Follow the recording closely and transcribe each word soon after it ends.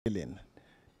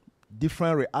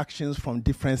different reactions from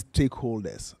different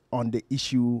stakeholders on the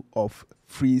issue of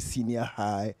free senior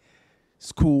high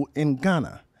school in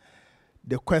Ghana.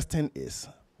 The question is,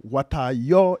 what are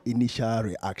your initial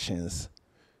reactions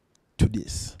to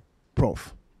this,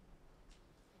 Prof?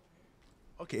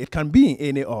 Okay, it can be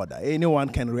in any order. Anyone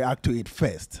can react to it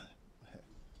first.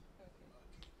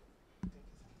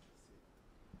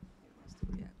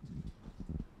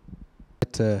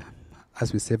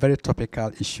 As we say, very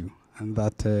topical issue, and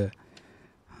that there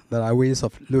are ways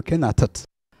of looking at it.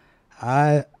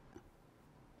 The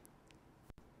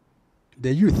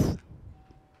youth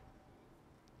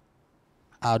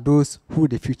are those who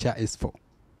the future is for.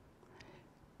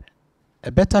 A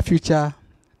better future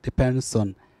depends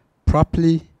on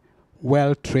properly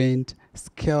well-trained,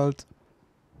 skilled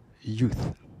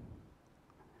youth.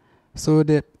 So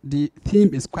the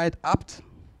theme is quite apt,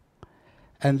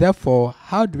 and therefore,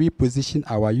 how do we position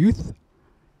our youth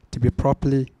to be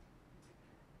properly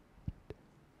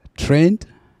trained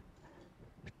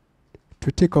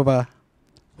to take over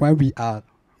when we are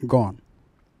gone?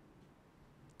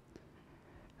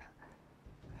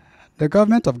 The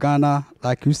government of Ghana,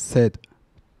 like you said,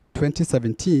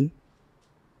 2017,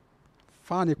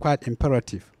 found it quite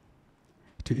imperative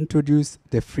to introduce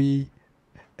the free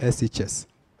SHS.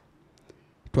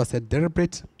 It was a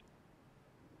deliberate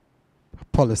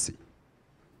policy,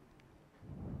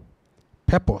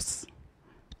 purpose,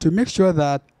 to make sure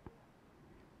that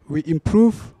we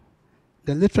improve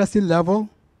the literacy level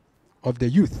of the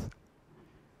youth,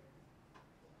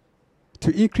 to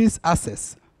increase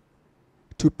access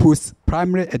to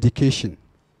post-primary education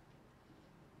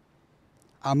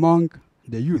among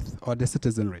the youth or the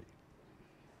citizenry.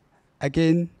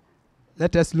 Again,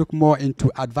 let us look more into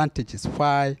advantages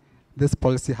why this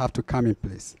policy have to come in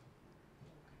place.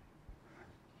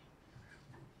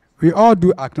 We all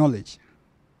do acknowledge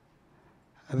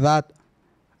that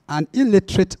an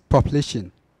illiterate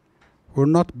population will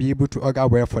not be able to augur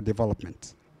well for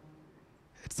development.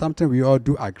 It's something we all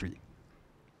do agree.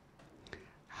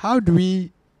 How do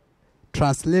we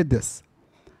translate this?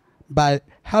 By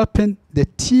helping the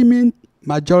teeming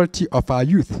majority of our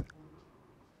youth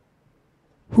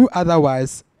who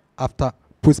otherwise, after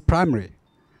post-primary,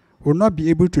 will not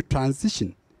be able to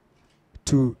transition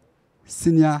to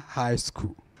senior high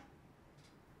school.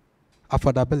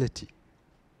 Affordability.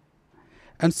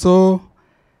 And so,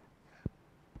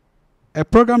 a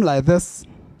program like this,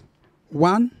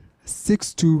 one,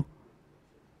 seeks to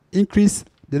increase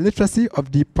the literacy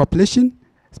of the population,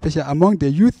 especially among the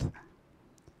youth,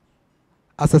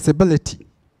 accessibility.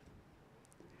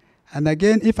 And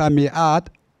again, if I may add,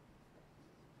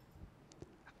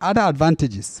 other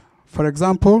advantages. For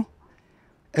example,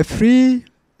 a free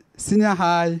senior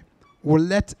high will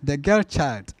let the girl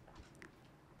child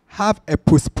have a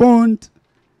postponed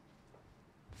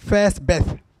first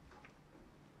birth.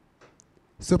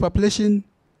 So population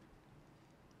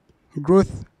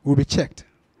growth will be checked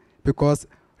because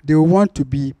they will want to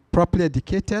be properly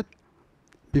educated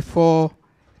before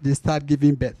they start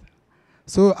giving birth.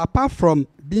 So apart from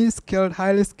being skilled,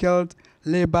 highly skilled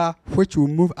labor, which will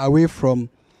move away from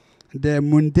the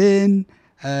mundane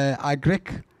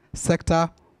agric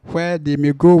sector where they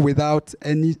may go without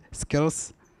any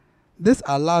skills, this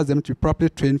allows them to be properly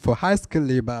trained for high-skilled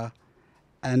labor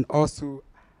and also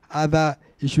other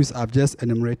issues I've just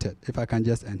enumerated, if I can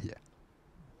just end here.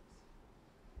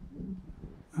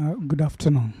 Good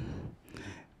afternoon.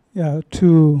 Yeah,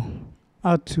 to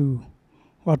add to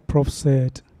what Prof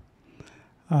said,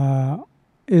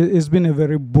 it's been a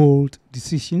very bold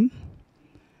decision.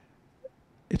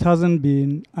 It hasn't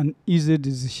been an easy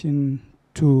decision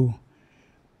to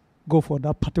go for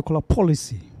that particular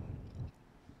policy.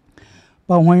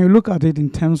 But when you look at it in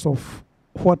terms of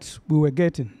what we were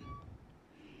getting,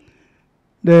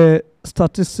 the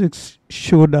statistics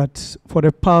show that for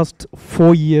the past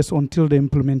 4 years until the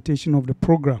implementation of the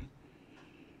program,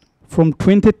 from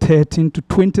 2013 to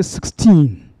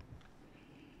 2016,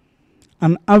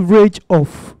 an average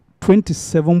of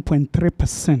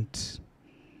 27.3%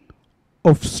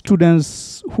 of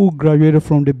students who graduated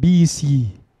from the BEC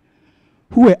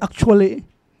who were actually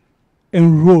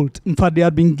enrolled. In fact, they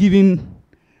had been given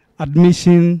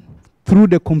admission through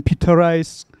the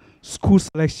computerized school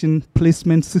selection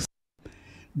placement system,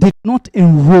 did not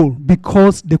enroll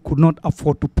because they could not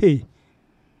afford to pay.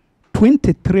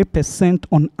 23%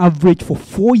 on average for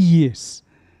 4 years.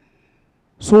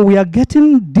 So we are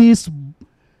getting this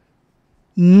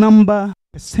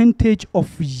percentage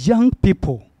of young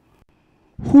people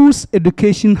whose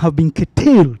education have been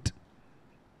curtailed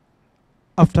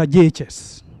after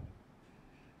JHS.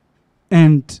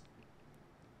 And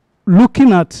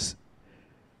looking at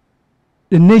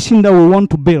the nation that we want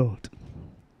to build,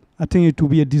 I think it will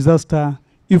be a disaster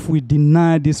if we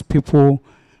deny these people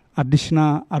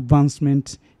additional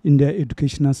advancement in their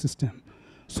educational system.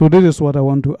 So this is what I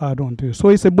want to add on to it. So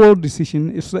it's a bold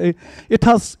decision. It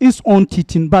has its own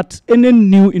teaching, but any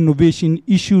new innovation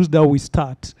issues that we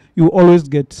start, you always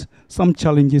get some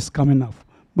challenges coming up,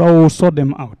 but we'll sort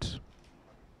them out.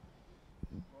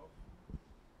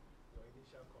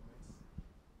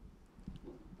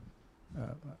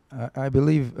 I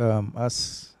believe,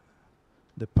 as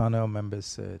the panel members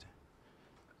said,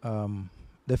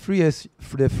 the free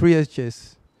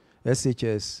SHS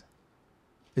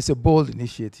is a bold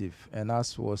initiative, and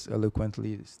as was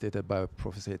eloquently stated by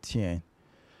Professor Tien,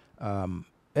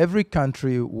 every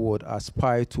country would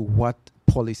aspire to what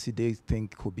policy they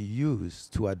think could be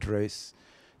used to address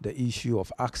the issue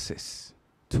of access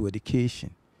to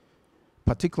education,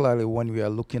 particularly when we are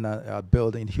looking at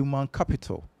building human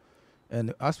capital.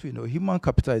 And as we know, human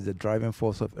capital is the driving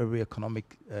force of every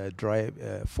economic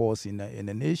force in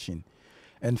a nation.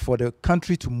 And for the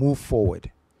country to move forward,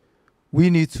 we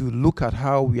need to look at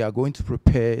how we are going to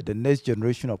prepare the next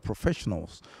generation of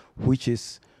professionals, which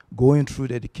is going through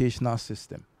the educational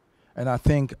system. And I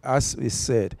think, as is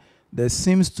said, there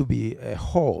seems to be a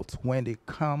halt when they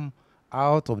come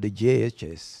out of the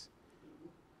JHS.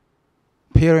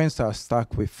 Parents are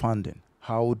stuck with funding.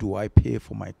 How do I pay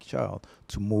for my child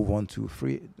to move onto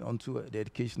the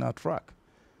educational track?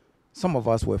 Some of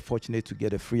us were fortunate to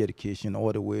get a free education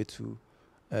all the way to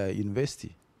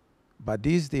university. But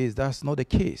these days, that's not the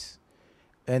case.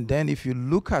 And then if you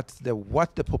look at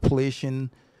what the population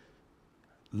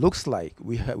looks like,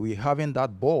 we're having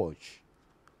that bulge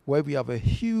where we have a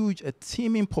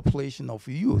teeming population of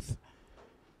youth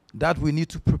that we need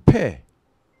to prepare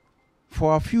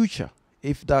for our future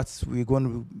if we're going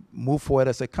to move forward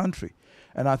as a country.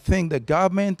 And I think the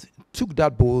government took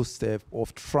that bold step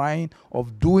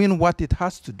of doing what it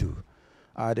has to do.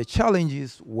 The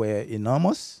challenges were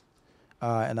enormous,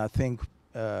 and I think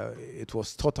it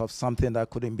was thought of something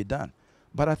that couldn't be done.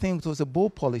 But I think it was a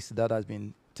bold policy that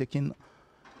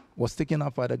was taken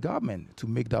up by the government to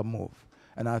make that move.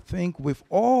 And I think with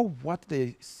all what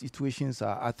the situations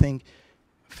are, I think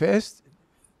first,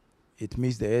 it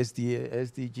meets the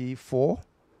SDG 4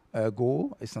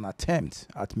 goal. It's an attempt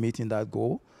at meeting that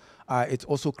goal. It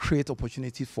also creates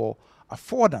opportunity for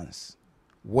affordance,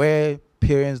 where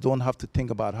parents don't have to think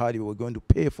about how they were going to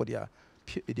pay for their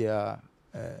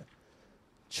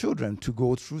children to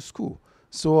go through school.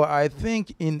 So I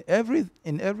think in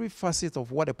every facet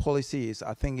of what a policy is,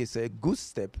 I think it's a good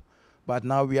step. But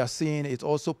now we are seeing it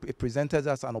presented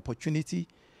as an opportunity,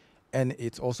 and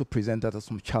it's also presented as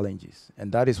some challenges.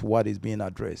 And that is what is being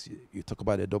addressed. You talk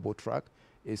about the double track.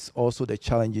 It's also the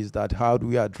challenges that how do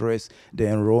we address the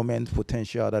enrollment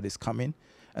potential that is coming.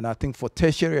 And I think for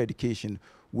tertiary education,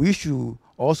 we should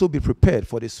also be prepared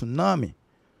for the tsunami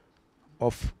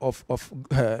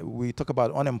we talk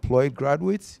about unemployed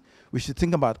graduates. We should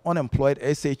think about unemployed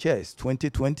SHS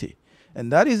 2020. And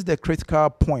that is the critical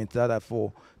point that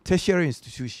for tertiary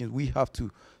institutions, we have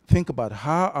to think about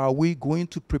how are we going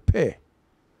to prepare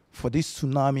for this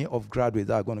tsunami of graduates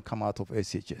that are going to come out of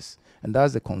SHS. And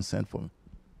that's the concern for me.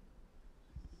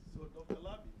 So Dr.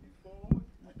 Larbi, before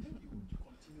I think you would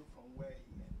continue from where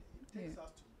he ended, it takes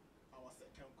us to our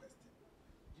second question.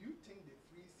 Do you think the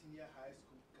free senior high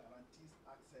school guarantees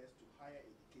access to higher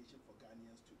education for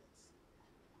Ghanaian students?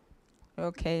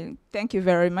 Okay, thank you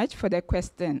very much for the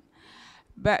question.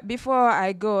 But before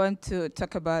I go on to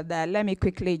talk about that, let me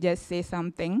quickly just say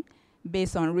something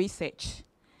based on research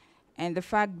and the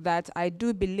fact that I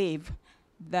do believe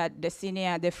that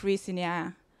the free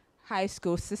senior high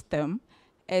school system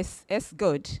is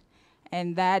good,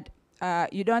 and that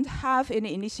you don't have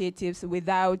any initiatives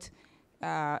without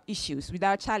issues,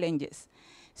 without challenges.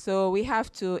 So we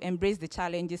have to embrace the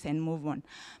challenges and move on.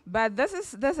 But this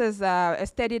is a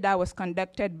study that was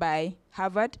conducted by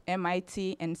Harvard,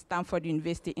 MIT, and Stanford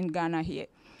University in Ghana here.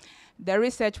 The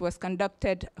research was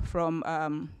conducted from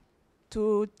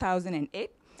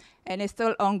 2008, and it's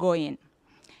still ongoing.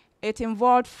 It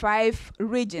involved 5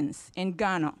 regions in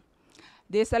Ghana.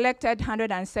 They selected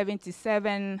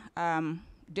 177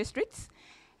 districts,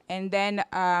 and then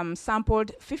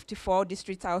sampled 54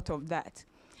 districts out of that.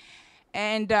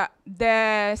 And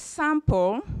the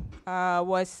sample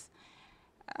was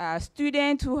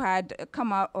students who had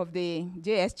come out of the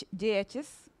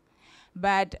JHS,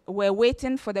 but were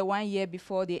waiting for the 1 year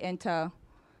before they enter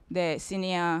the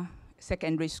senior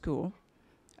secondary school.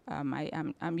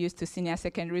 I'm used to senior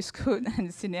secondary school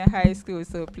and senior high school,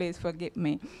 so please forgive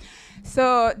me.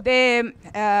 So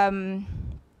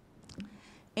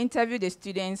interviewed the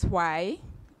students why,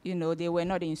 they were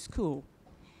not in school.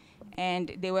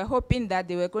 And they were hoping that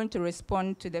they were going to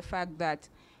respond to the fact that,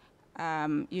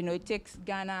 it takes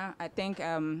Ghana, I think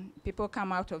people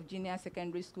come out of junior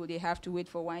secondary school, they have to wait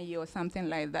for 1 year or something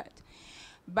like that.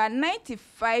 But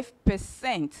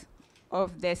 95%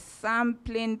 of the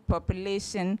sampling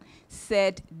population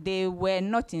said they were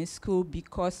not in school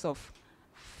because of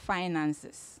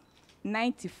finances.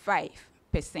 95%.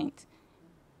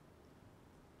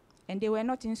 And they were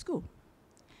not in school.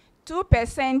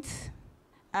 2%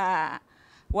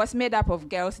 was made up of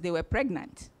girls, they were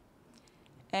pregnant.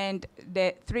 And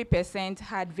the 3%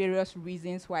 had various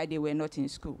reasons why they were not in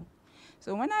school.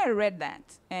 So when I read that,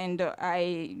 and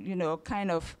I,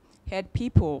 kind of heard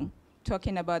people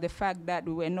talking about the fact that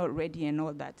we were not ready and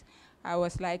all that, I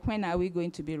was like, when are we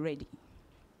going to be ready?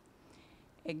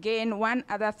 Again, one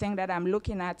other thing that I'm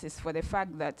looking at is for the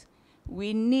fact that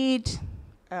we need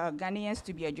Ghanaians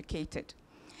to be educated.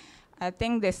 I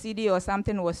think the CD or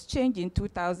something was changed in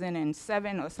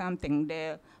 2007 or something,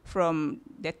 from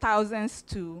the thousands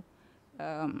to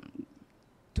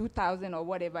 2,000 or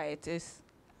whatever it is.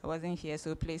 I wasn't here,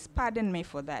 so please pardon me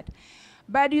for that.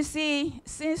 But you see,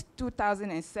 since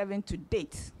 2007 to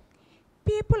date,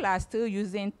 people are still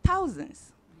using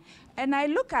thousands. And I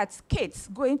look at kids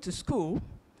going to school,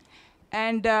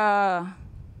 and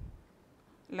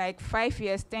like 5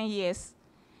 years, 10 years,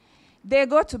 they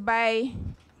go to buy,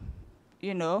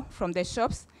 from the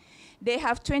shops, they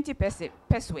have 20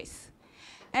 pesos.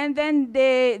 And then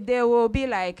they will be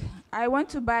like, I want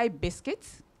to buy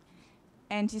biscuits.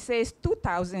 And he says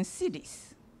 2,000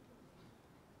 cedis.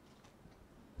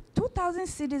 2,000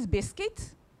 cedis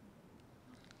biscuit?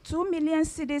 2 million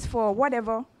cedis for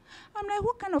whatever. I'm like,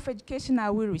 what kind of education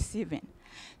are we receiving?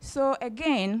 So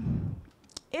again,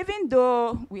 even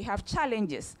though we have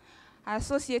challenges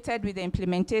associated with the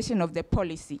implementation of the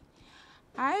policy,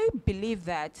 I believe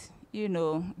that,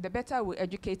 the better we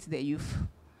educate the youth,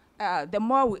 the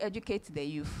more we educate the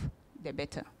youth, the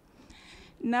better.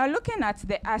 Now, looking at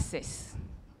the access,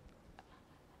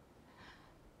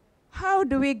 how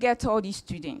do we get all these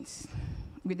students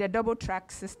with the double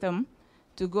track system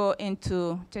to go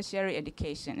into tertiary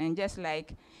education? And just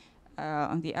like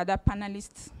the other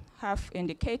panelists have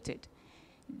indicated,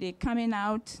 they're coming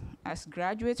out as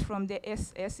graduates from the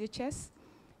SHS,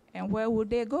 and where would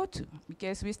they go to?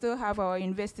 Because we still have our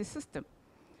university system.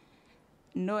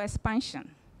 No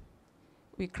expansion.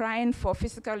 We're crying for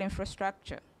physical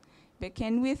infrastructure. But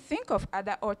can we think of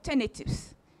other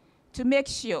alternatives to make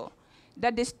sure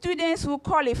that the students who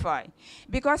qualify,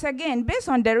 because again, based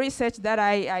on the research that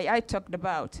I talked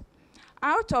about,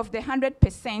 out of the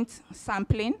 100%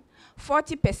 sampling,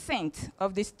 40%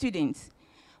 of the students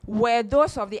were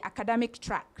those of the academic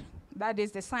track, that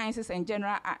is the sciences and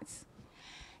general arts.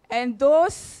 And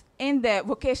those in the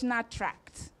vocational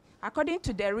tract, according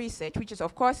to the research, which is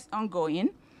of course ongoing,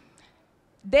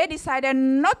 they decided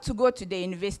not to go to the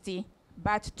university,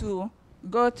 but to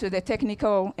go to the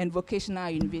technical and vocational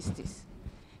universities.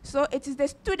 So it is the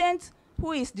student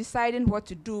who is deciding what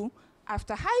to do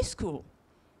after high school.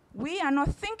 We are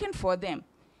not thinking for them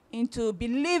into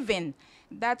believing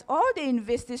that all the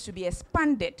universities should be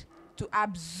expanded to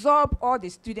absorb all the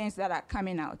students that are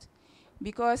coming out.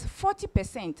 Because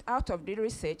 40% out of the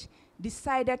research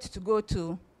decided to go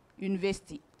to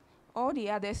university. All the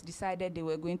others decided they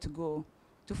were going to go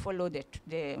to follow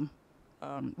the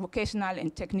vocational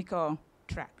and technical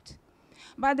tract.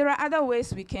 But there are other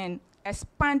ways we can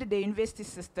expand the university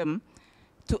system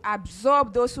to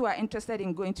absorb those who are interested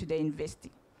in going to the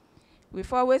university.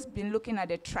 We've always been looking at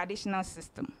the traditional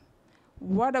system.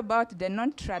 What about the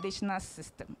non-traditional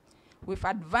system? With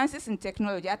advances in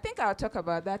technology, I think I'll talk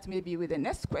about that maybe with the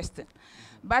next question.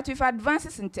 But with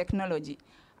advances in technology,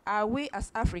 are we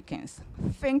as Africans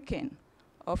thinking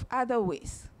of other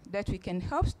ways that we can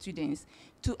help students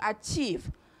to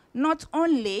achieve not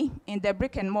only in the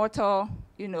brick and mortar,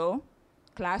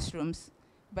 classrooms,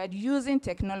 but using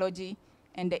technology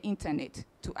and the internet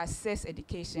to access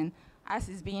education as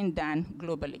is being done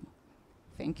globally?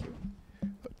 Thank you.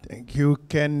 Thank you.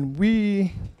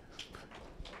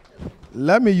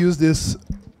 Let me use this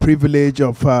privilege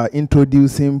of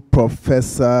introducing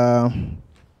Professor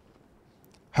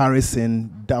Harrison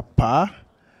Dapaah,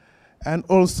 and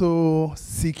also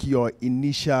seek your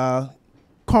initial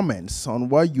comments on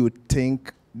what you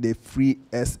think the free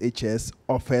SHS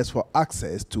offers for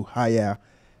access to higher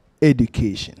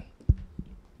education.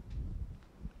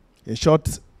 In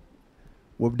short,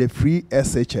 with the free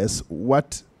SHS,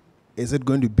 what is it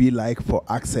going to be like for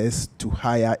access to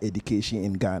higher education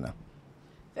in Ghana?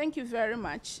 Thank you very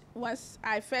much.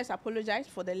 I first apologize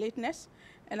for the lateness,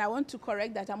 And I want to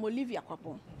correct that. I'm Olivia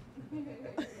Kwapon.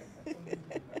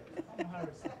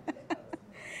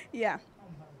 Yeah.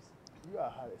 You are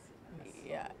Harrison.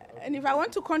 Yeah. And if I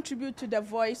want to contribute to the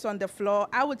voice on the floor,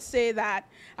 I would say that,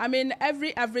 I mean,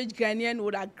 every average Ghanaian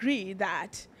would agree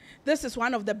that this is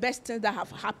one of the best things that have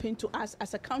happened to us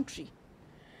as a country.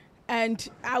 And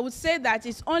I would say that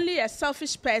it's only a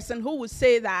selfish person who would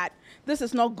say that this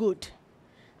is not good.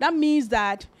 That means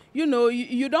that, you know,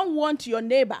 you don't want your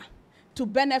neighbor to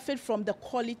benefit from the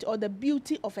quality or the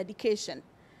beauty of education.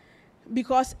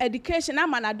 Because education,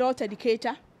 I'm an adult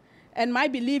educator, and my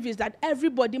belief is that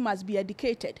everybody must be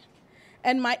educated.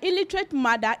 And my illiterate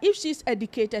mother, if she's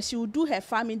educated, she will do her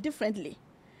farming differently.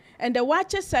 And the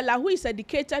watcher seller who is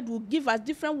educated will give us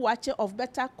different watcher of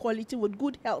better quality with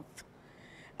good health.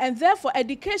 And therefore,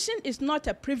 education is not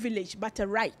a privilege, but a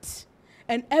right.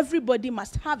 And everybody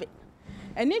must have it.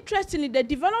 And interestingly, the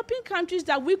developing countries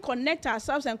that we connect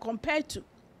ourselves and compare to,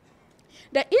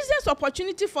 the easiest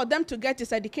opportunity for them to get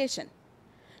is education.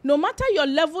 No matter your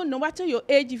level, no matter your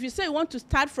age, if you say you want to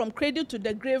start from cradle to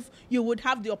the grave, you would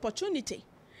have the opportunity.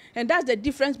 And that's the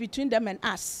difference between them and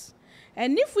us.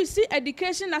 And if we see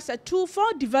education as a tool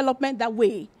for development that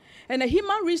way, and a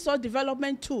human resource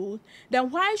development tool,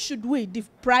 then why should we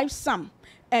deprive some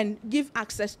and give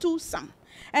access to some?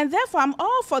 And therefore, I'm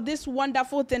all for this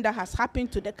wonderful thing that has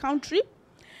happened to the country.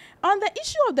 On the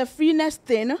issue of the freeness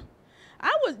thing,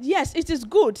 yes, it is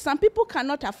good. Some people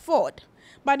cannot afford.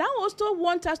 But I also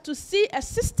want us to see a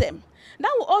system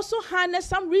that will also harness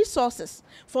some resources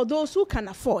for those who can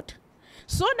afford.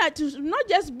 So that it will not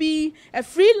just be a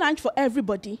free lunch for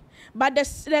everybody, but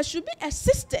there should be a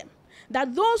system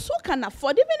that those who can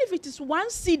afford, even if it is one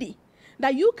cedi,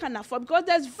 that you can afford, because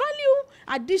there's value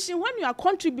addition when you are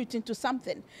contributing to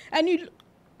something. And you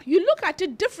look at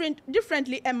it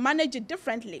differently and manage it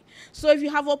differently. So if you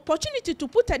have opportunity to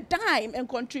put a dime and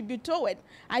contribute to it,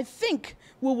 I think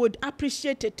we would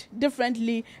appreciate it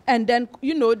differently. And then,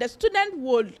 you know, the student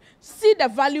would see the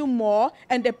value more,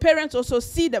 and the parents also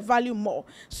see the value more.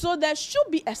 So there should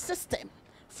be a system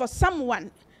for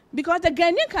someone, because the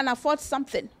Ghanaian can afford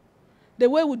something. The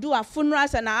way we do our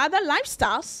funerals and our other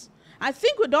lifestyles, I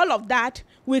think with all of that,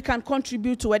 we can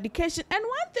contribute to education. And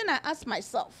one thing I ask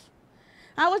myself,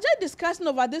 I was just discussing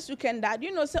over this weekend that,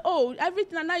 you know, say, oh,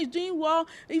 everything now is doing well,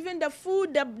 even the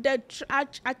food, the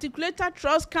articulator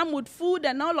trusts come with food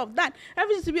and all of that,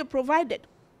 everything to be provided.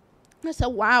 I said,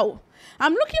 wow,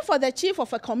 I'm looking for the chief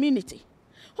of a community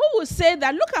who will say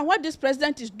that, look at what this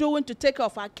president is doing to take care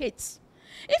of our kids.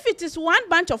 If it is one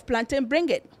bunch of plantain, bring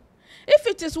it. If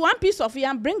it is one piece of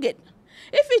yam, bring it.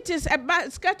 If it is a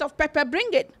basket of pepper, bring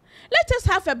it. Let us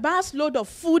have a bus load of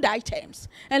food items,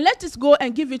 and let us go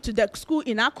and give it to the school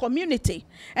in our community,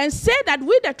 and say that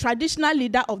we, the traditional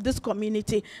leader of this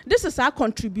community, this is our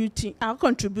contribution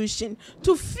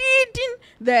to feeding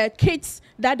the kids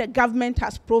that the government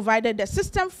has provided the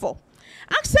system for.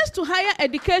 Access to higher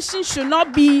education should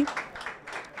not be.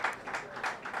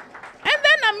 And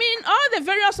then, I mean, all the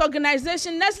various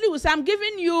organizations, Nestle will say, I'm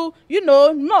giving you, you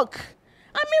know, milk.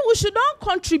 I mean, we should all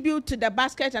contribute to the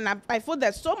basket, and I thought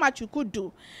there's so much you could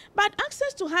do. But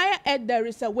access to higher ed, there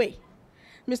is a way.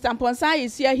 Mr. Amponsah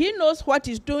is here. He knows what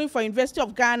he's doing for University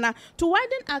of Ghana to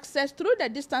widen access through the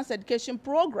distance education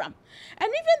program. And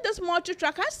even this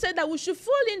multi-track has said that we should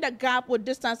fill in the gap with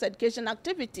distance education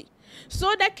activity. So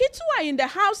the kids who are in the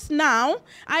house now,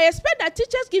 I expect that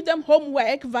teachers give them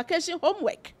homework, vacation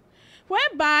homework,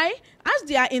 whereby, as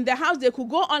they are in the house, they could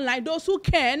go online. Those who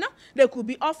can, they could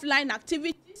be offline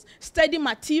activities, study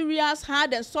materials,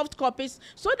 hard and soft copies,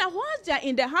 so that once they are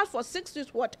in the house for 6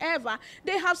 weeks, whatever,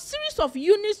 they have series of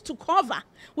units to cover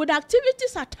with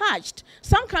activities attached.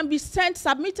 Some can be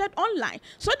submitted online,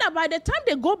 so that by the time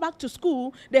they go back to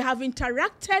school, they have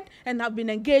interacted and have been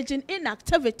engaging in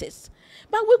activities.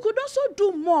 But we could also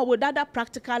do more with other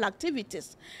practical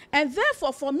activities. And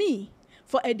therefore, for me,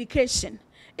 for education,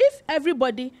 if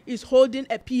everybody is holding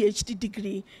a PhD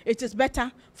degree, it is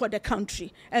better for the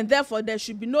country. And therefore, there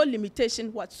should be no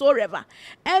limitation whatsoever.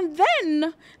 And then,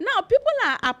 now people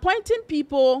are appointing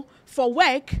people for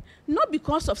work, not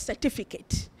because of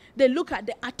certificate. They look at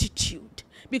the attitude,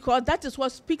 because that is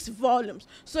what speaks volumes.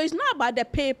 So it's not about the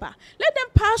paper. Let them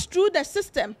pass through the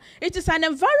system. It is an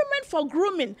environment for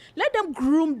grooming. Let them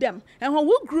groom them. And when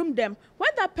we groom them, when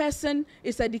that person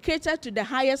is educated to the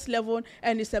highest level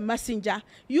and is a messenger,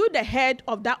 you, the head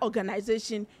of that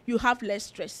organization, you have less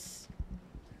stress.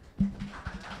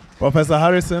 Professor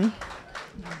Harrison,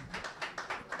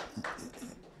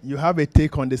 you have a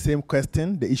take on the same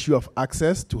question, the issue of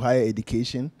access to higher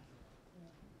education.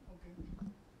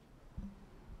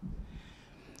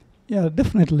 Yeah,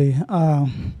 definitely.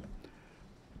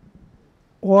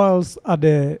 whilst at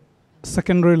the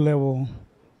secondary level,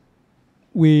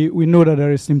 we know that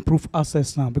there is improved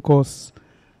access now because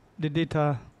the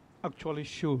data actually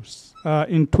shows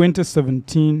in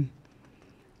 2017,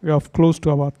 we have close to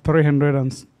about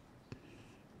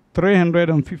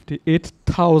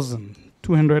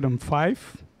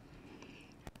 358,205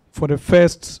 for the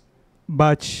first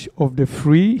batch of the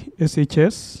free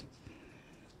SHS.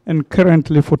 And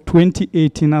currently for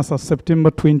 2018, as of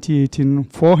September 2018,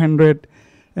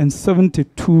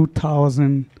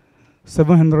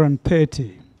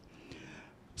 472,730.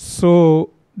 So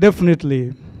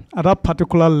definitely at that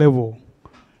particular level,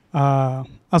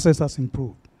 access has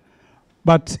improved.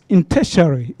 But in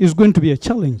tertiary, it's going to be a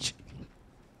challenge.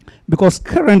 Because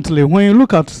currently, when you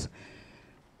look at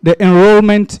the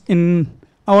enrollment in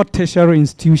our tertiary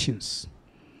institutions,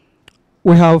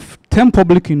 we have 10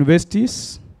 public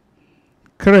universities.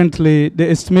 Currently, the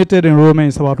estimated enrollment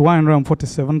is about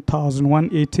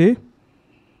 147,180.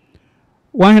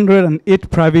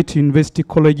 108 private university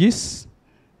colleges.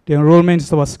 The enrollment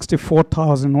is about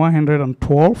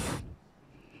 64,112.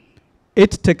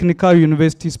 8 technical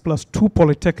universities plus 2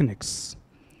 polytechnics,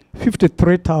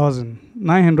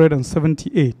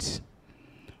 53,978.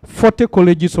 40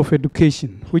 colleges of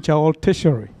education, which are all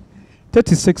tertiary,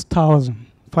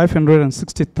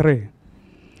 36,563.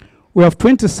 We have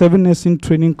 27 nursing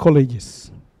training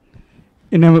colleges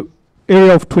in an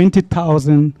area of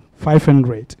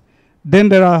 20,500. Then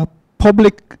there are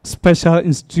public special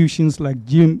institutions like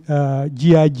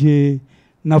GIJ,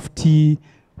 NAFTI,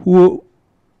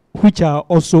 which are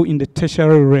also in the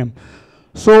tertiary realm.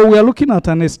 So we are looking at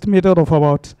an estimated of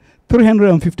about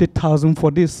 350,000 for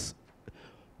this,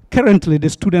 currently the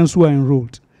students who are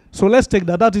enrolled. So let's take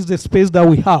that. That is the space that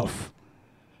we have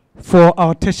for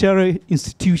our tertiary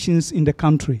institutions in the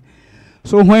country.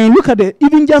 So when you look at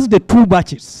even just the 2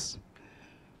 batches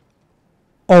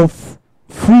of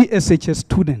free SHS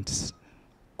students,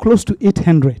 close to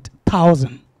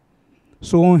 800,000.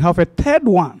 So when we have a third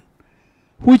one,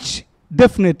 which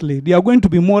definitely they are going to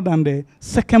be more than the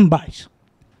second batch,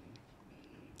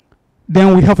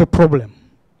 then we have a problem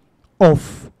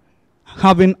of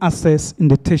having access in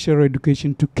the tertiary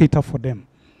education to cater for them.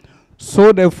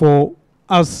 So therefore,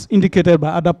 as indicated by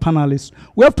other panelists,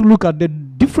 we have to look at the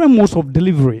different modes of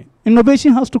delivery.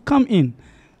 Innovation has to come in.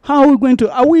 How are we going to,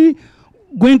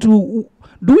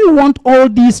 do we want all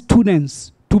these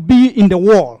students to be in the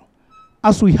wall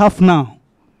as we have now?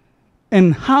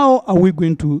 And how are we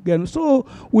going to get them? So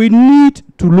we need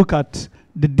to look at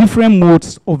the different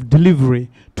modes of delivery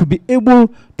to be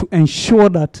able to ensure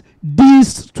that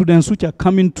these students which are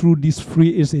coming through this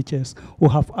free SHS will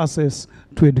have access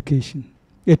to education,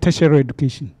 a tertiary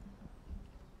education.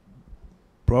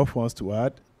 Prof wants to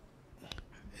add.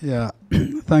 Yeah,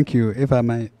 thank you. If I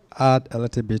may add a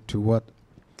little bit to what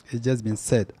has just been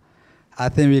said. I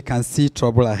think we can see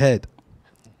trouble ahead,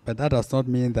 but that does not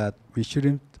mean that we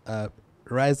shouldn't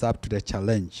rise up to the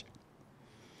challenge.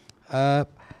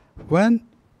 When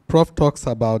Prof talks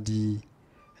about the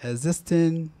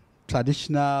existing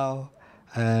traditional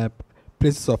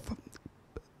places of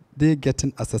they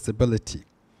getting accessibility,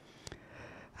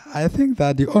 I think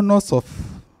that the honors of,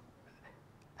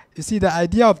 you see, the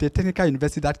idea of the technical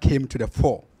university that came to the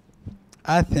fore,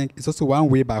 I think is also one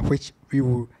way by which we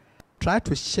will try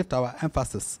to shift our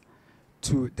emphasis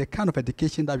to the kind of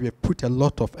education that we have put a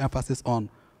lot of emphasis on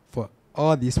for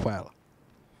all this while.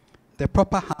 The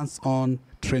proper hands-on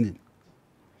training.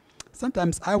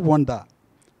 Sometimes I wonder,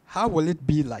 how will it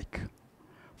be like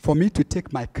for me to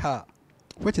take my car,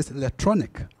 which is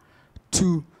electronic,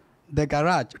 to the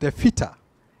garage, the fitter,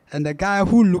 and the guy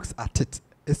who looks at it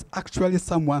is actually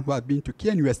someone who has been to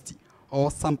KNUST or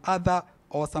some other,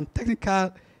 or some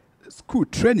technical school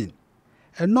training,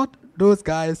 and not those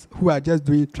guys who are just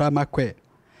doing trauma-care.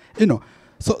 You know,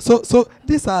 so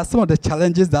these are some of the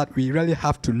challenges that we really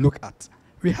have to look at.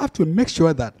 We have to make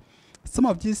sure that some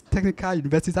of these technical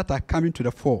universities that are coming to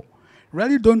the fore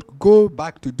really don't go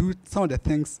back to do some of the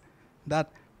things that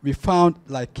we found,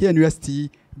 like KNUST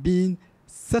being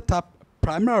set up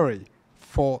primarily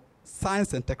for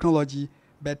science and technology,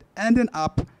 but ending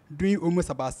up doing almost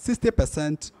about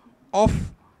 60%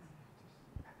 of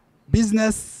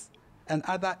business and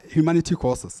other humanity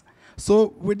courses.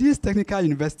 So with these technical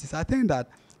universities, I think that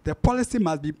the policy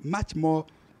must be much more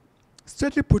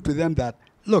straightly put to them that,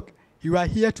 look, you are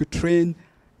here to train,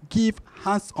 give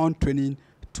hands-on training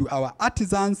to our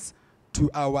artisans, to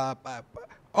our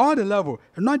all the level,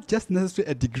 and not just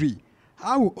necessarily a degree.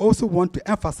 I would also want to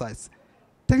emphasize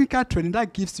technical training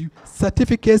that gives you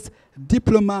certificates,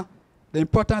 diploma, the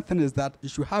important thing is that you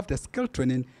should have the skill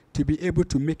training to be able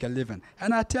to make a living.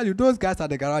 And I tell you, those guys at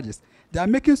the garages, they are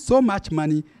making so much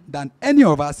money than any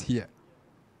of us here.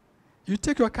 You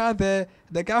take your car there,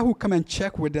 the guy who come and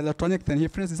check with the electronic thing, he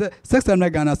for instance said 600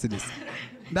 Ghana cedis.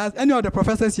 Does any of the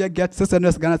professors here get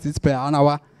 600 Ghana cedis per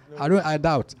hour? I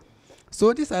doubt.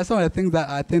 So these are some of the things that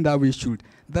I think that we should.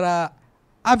 There are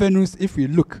avenues if we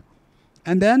look.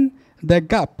 And then the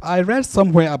gap. I read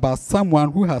somewhere about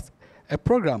someone who has a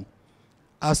program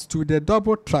as to the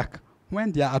double track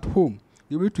when they are at home.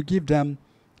 You need to give them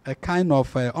a kind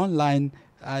of online.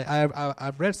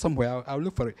 I've read somewhere. I'll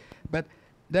look for it. But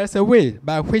there's a way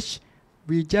by which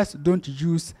we just don't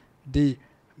use the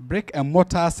brick and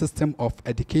mortar system of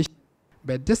education,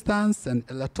 but distance and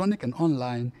electronic and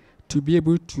online to be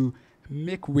able to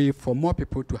make way for more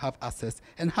people to have access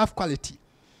and have quality.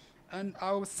 And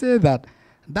I will say that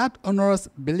onerous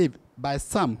belief by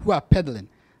some who are peddling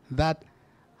that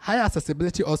high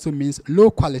accessibility also means low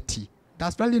quality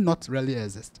does really not really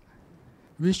exist.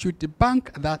 We should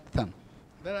debunk that thing.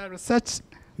 There are research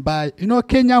by,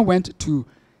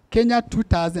 Kenya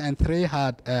 2003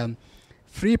 had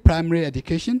free primary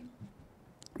education.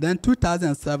 Then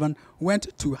 2007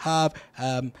 went to have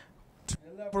to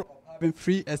the level of having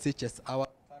free SHS, our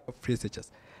type of free SHS.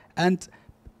 And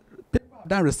people have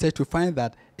done research to find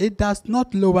that it does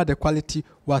not lower the quality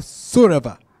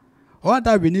whatsoever. All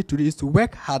that we need to do is to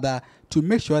work harder to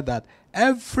make sure that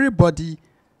everybody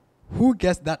who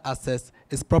gets that access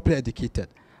is properly educated.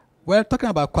 We're talking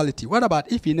about quality. What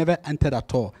about if you never entered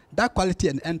at all? That quality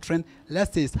and entering,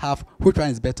 let's say, is half. Which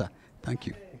one is better? Thank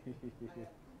you.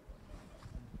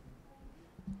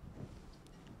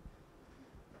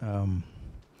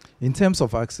 In terms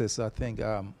of access, I think,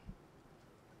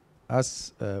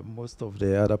 as most of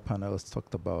the other panels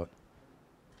talked about,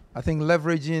 I think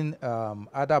leveraging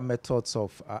other methods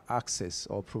of access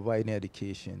or providing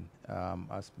education,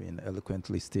 has been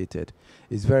eloquently stated,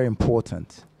 is very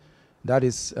important. That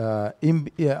is,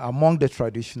 among the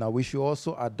traditional, we should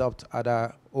also adopt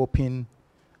other open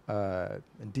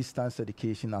distance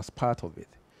education as part of it.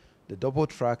 The double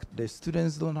track, the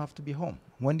students don't have to be home.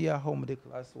 When they are home, the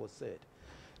class was said,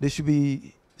 they should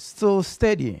be still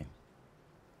studying.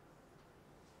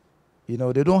 They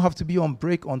don't have to be on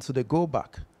break until they go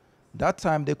back. That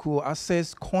time they could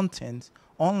access content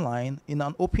online in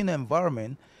an open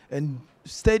environment and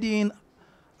studying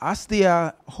as they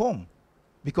are home,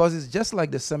 because it's just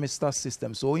like the semester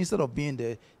system. So instead of being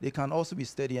there, they can also be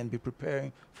studying and be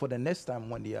preparing for the next time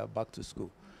when they are back to school.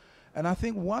 And I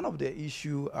think one of the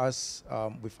issues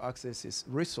with access is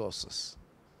resources.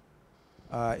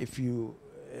 If you,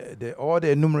 all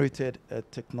the enumerated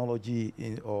technology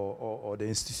or the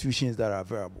institutions that are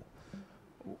available,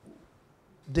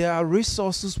 there are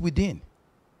resources within.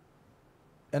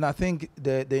 And I think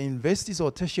the universities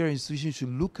or tertiary institutions should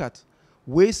look at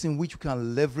ways in which you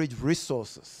can leverage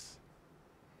resources.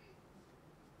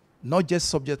 Not just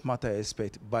subject matter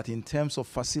aspect, but in terms of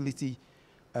facility,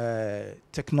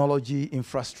 technology,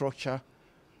 infrastructure,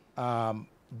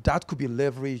 that could be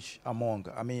leveraged among.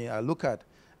 I look at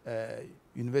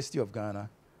University of Ghana,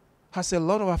 has a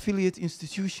lot of affiliate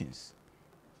institutions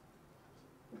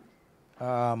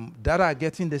that are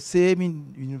getting the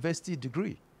same university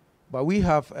degree. But we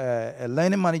have a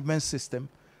learning management system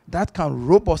that can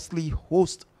robustly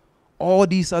host all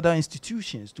these other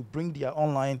institutions to bring their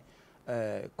online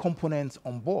components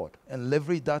on board and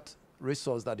leverage that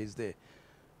resource that is there.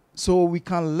 So we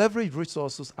can leverage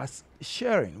resources as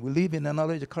sharing. We live in a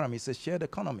knowledge economy. It's a shared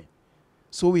economy.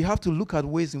 So we have to look at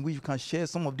ways in which we can share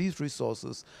some of these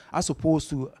resources as opposed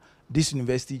to this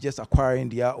university just acquiring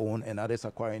their own and others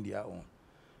acquiring their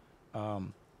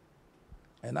own.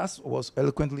 And as was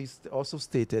eloquently also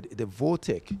stated, the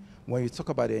VOTEC, when you talk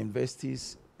about the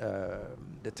universities,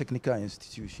 the technical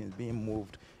institutions being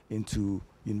moved into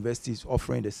universities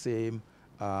offering the same,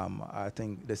 I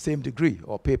think, the same degree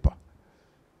or paper.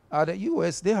 The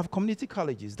US, they have community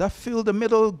colleges that fill the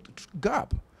middle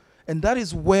gap. And that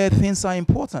is where things are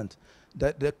important.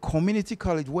 That the community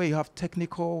college where you have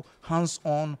technical,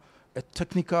 hands-on,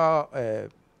 technical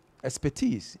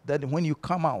expertise, that when you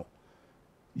come out,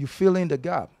 you fill in the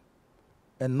gap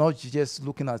and not just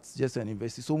looking at just an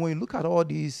university. So when you look at all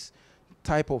these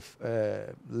type of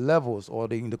levels or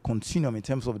in the continuum in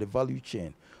terms of the value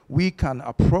chain, we can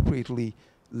appropriately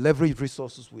leverage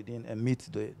resources within and meet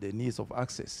the needs of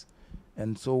access.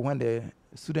 And so when the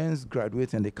students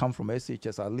graduate and they come from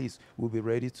SHS, at least we'll be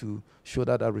ready to show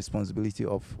that responsibility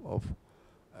of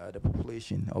the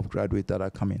population of graduates that are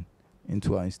coming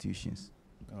into our institutions.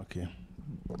 Okay.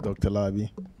 Dr. Larbi.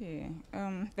 Yeah,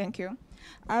 thank you.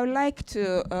 I would like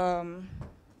to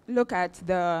look at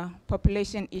the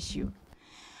population issue.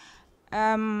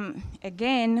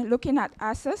 Again, looking at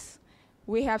access,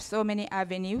 we have so many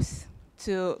avenues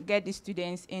to get the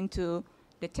students into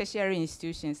the tertiary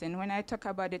institutions. And when I talk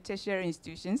about the tertiary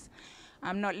institutions,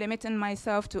 I'm not limiting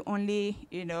myself to only,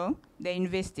 the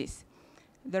universities.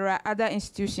 There are other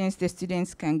institutions the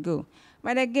students can go.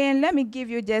 But again, let me give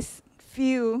you just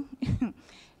few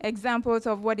examples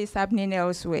of what is happening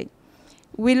elsewhere.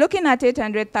 We're looking at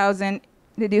 800,000.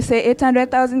 Did you say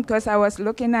 800,000? Because I was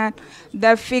looking at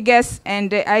the figures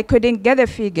and I couldn't get the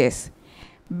figures.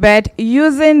 But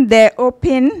using the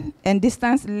open and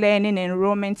distance learning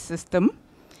enrollment system,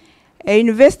 a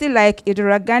university like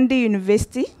Indira Gandhi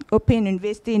University, Open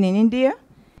University in India,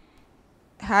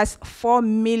 has 4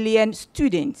 million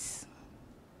students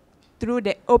through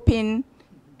the open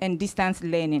and distance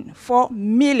learning. 4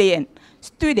 million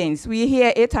students. We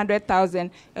hear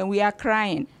 800,000 and we are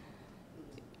crying.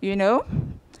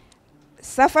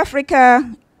 South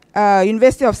Africa,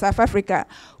 University of South Africa,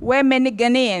 where many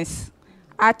Ghanaians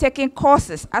are taking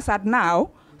courses as at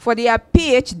now for their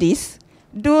PhDs,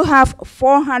 do have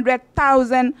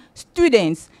 400,000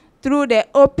 students through the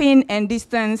open and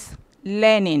distance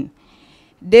learning.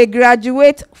 They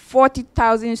graduate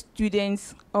 40,000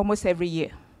 students almost every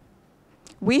year.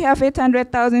 We have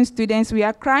 800,000 students, we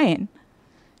are crying,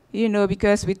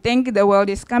 because we think the world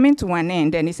is coming to an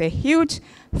end, and it's a huge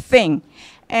thing.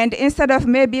 And instead of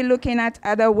maybe looking at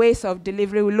other ways of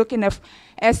delivery, we're looking at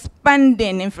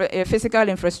expanding physical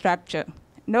infrastructure.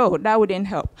 No, that wouldn't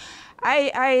help.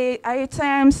 I at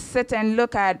times sit and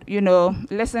look at,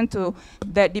 listen to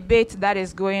the debate that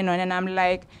is going on, and I'm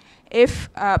like, if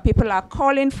people are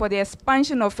calling for the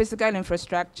expansion of physical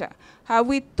infrastructure, have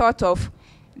we thought of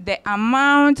the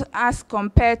amount as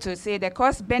compared to, say, the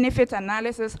cost-benefit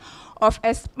analysis of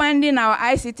expanding our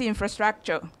ICT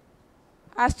infrastructure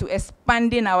as to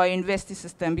expanding our university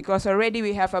system? Because already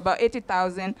we have about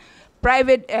 80,000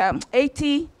 private,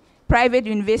 80 private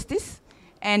universities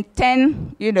and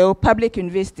 10, public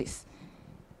universities.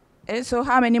 And so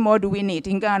how many more do we need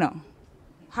in Ghana?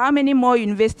 How many more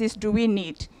universities do we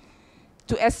need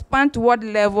to expand to what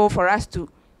level for us to,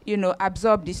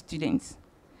 absorb these students?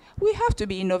 We have to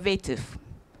be innovative.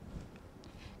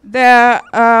 The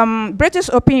British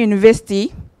Open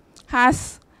University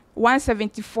has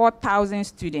 174,000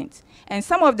 students, and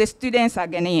some of the students are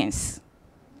Ghanaians.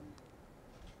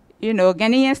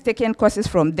 Ghanaians taking courses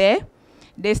from there.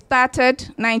 They started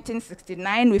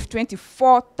 1969 with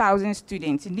 24,000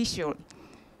 students, initial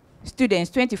students,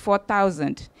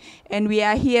 24,000. And we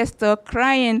are here still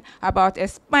crying about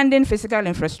expanding physical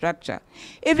infrastructure.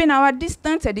 Even our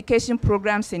distance education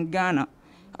programs in Ghana,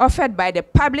 offered by the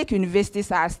public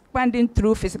universities, are expanding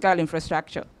through physical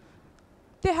infrastructure.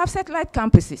 They have satellite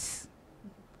campuses.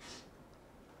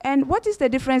 And what is the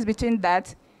difference between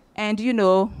that and,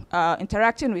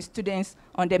 interacting with students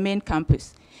on the main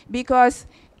campus? Because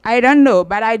I don't know,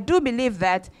 but I do believe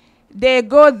that they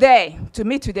go there to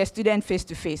meet with the student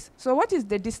face-to-face. So what is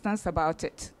the distance about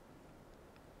it?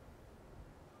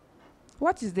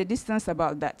 What is the distance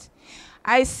about that?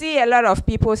 I see a lot of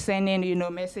people sending,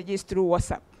 messages through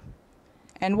WhatsApp.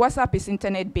 And WhatsApp is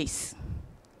internet-based.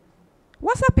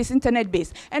 WhatsApp is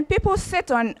internet-based. And people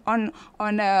sit on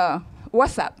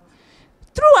WhatsApp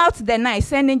throughout the night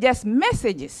sending just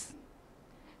messages.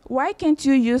 Why can't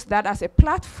you use that as a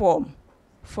platform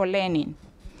for learning?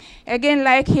 Again,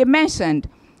 like he mentioned,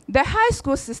 the high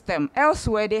school system,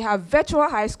 elsewhere they have virtual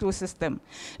high school system.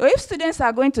 So if students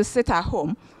are going to sit at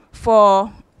home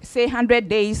for, say, 100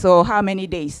 days or how many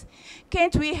days,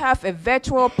 can't we have a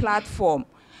virtual platform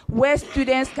where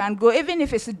students can go, even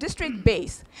if it's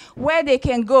district-based, where they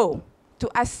can go to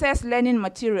access learning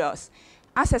materials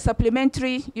as a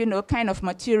supplementary, kind of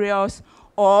materials,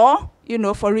 or,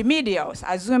 for remedials,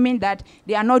 assuming that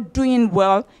they are not doing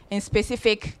well in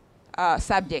specific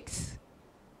subjects.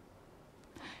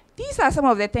 These are some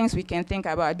of the things we can think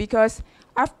about, because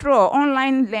after all,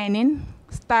 online learning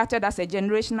started as a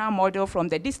generational model from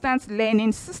the distance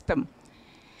learning system.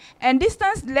 And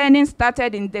distance learning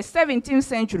started in the 17th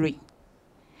century.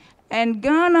 And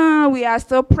Ghana, we are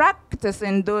still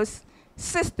practicing those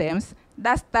systems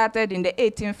that started in the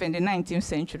 18th and the 19th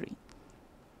century.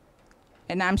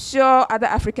 And I'm sure other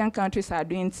African countries are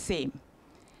doing the same.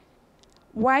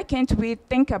 Why can't we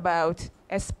think about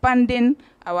expanding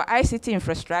our ICT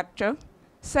infrastructure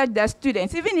such that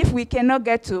students, even if we cannot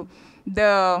get to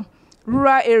the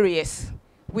rural areas,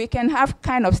 we can have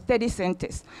kind of study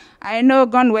centers. I know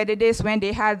gone were the days when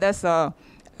they had this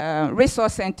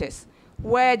resource centers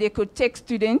where they could take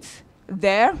students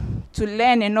there to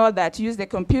learn and all that, use the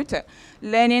computer,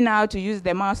 learning how to use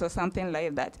the mouse or something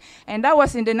like that. And that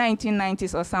was in the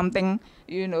 1990s or something,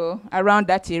 you know, around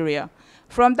that area.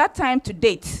 From that time to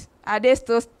date, are they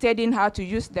still studying how to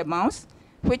use the mouse,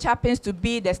 which happens to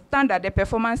be the standard, the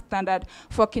performance standard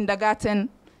for kindergarten,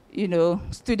 you know,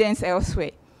 students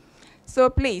elsewhere? So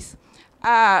please,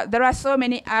 there are so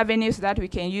many avenues that we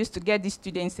can use to get these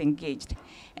students engaged.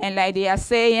 And like they are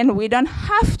saying, we don't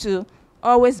have to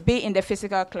always be in the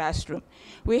physical classroom.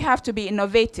 We have to be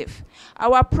innovative.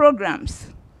 Our programs,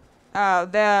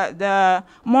 the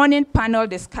morning panel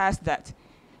discussed that.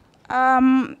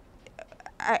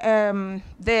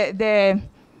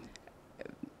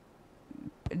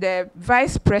 The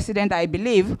vice president, I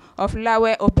believe, of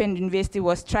Lawe Open University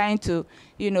was trying to,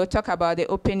 you know, talk about the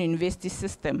open university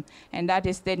system. And that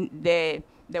is the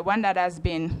one that has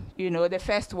been, you know, the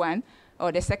first one,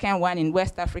 or the second one in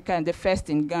West Africa and the first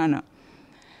in Ghana.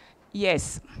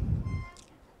 Yes,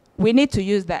 we need to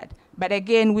use that. But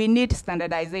again, we need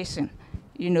standardization.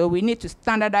 You know, we need to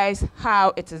standardize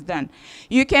how it is done.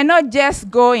 You cannot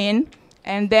just go in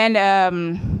and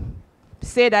then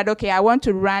say that, okay, I want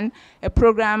to run a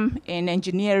program in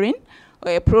engineering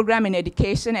or a program in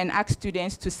education and ask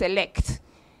students to select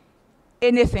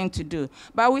anything to do.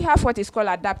 But we have what is called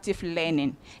adaptive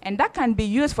learning. And that can be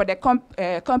used for the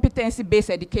competency-based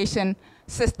education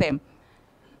system.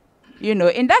 You know,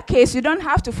 in that case, you don't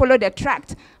have to follow the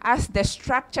tract as the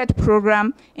structured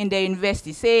program in the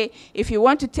university. Say, if you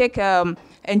want to take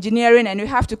engineering and you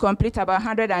have to complete about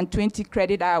 120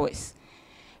 credit hours.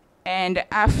 And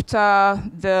after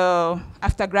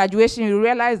graduation, you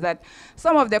realize that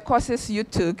some of the courses you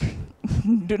took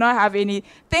do not have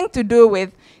anything to do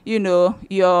with, you know,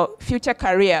 your future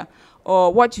career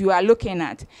or what you are looking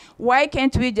at. Why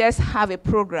can't we just have a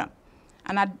program,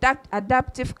 an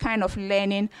adaptive kind of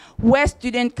learning where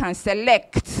students can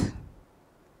select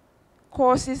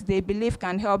courses they believe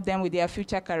can help them with their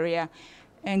future career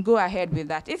and go ahead with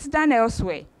that? It's done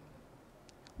elsewhere.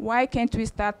 Why can't we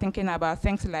start thinking about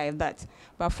things like that,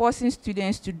 by forcing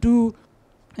students to do,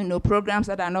 you know, programs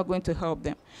that are not going to help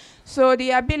them? So the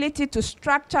ability to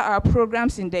structure our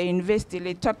programs in the university,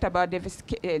 they talked about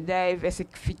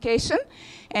diversification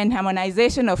and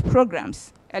harmonization of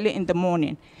programs early in the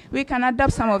morning. We can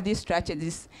adopt some of these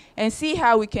strategies and see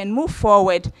how we can move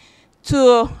forward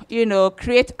to, you know,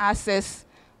 create access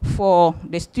for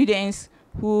the students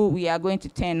who we are going to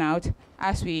turn out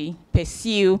as we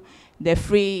pursue the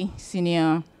free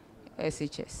senior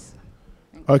SHS.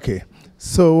 Okay,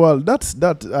 so well,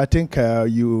 that I think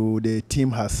the team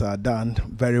has done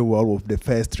very well with the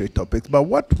first three topics. But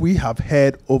what we have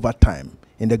heard over time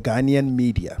in the Ghanaian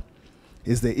media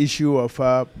is the issue of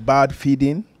bad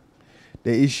feeding,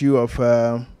 the issue of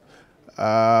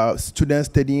students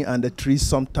studying under trees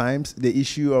sometimes, the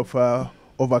issue of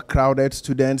overcrowded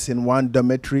students in one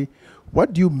dormitory.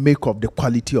 What do you make of the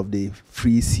quality of the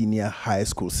free senior high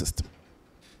school system?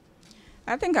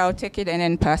 I think I'll take it and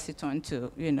then pass it on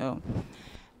to, you know.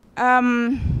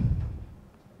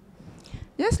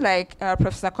 Just like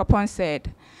Professor Kopon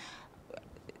said,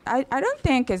 I don't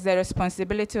think it's the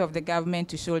responsibility of the government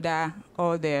to shoulder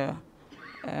all the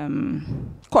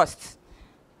costs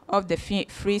of the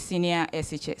free senior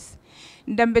SHS.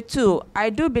 Number two, I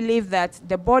do believe that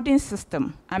the boarding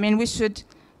system, I mean, we should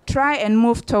try and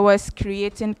move towards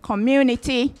creating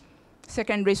community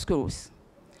secondary schools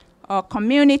or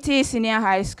community senior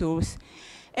high schools,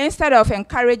 instead of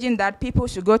encouraging that people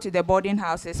should go to the boarding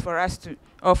houses for us to,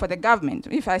 or for the government.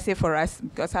 If I say for us,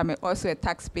 because I'm also a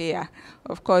taxpayer,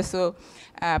 of course, so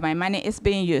my money is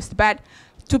being used. But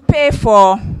to pay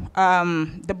for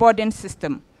the boarding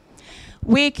system,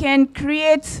 we can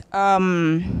create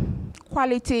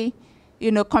quality,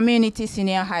 you know, community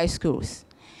senior high schools,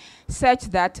 such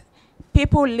that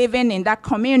people living in that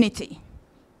community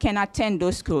can attend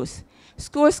those schools.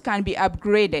 Schools can be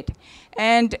upgraded.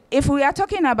 And if we are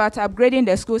talking about upgrading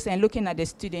the schools and looking at the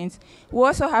students, we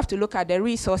also have to look at the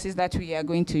resources that we are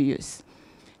going to use,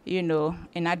 you know,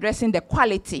 in addressing the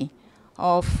quality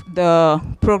of the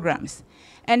programs.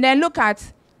 And then look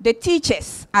at the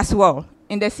teachers as well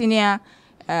in the senior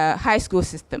high school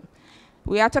system.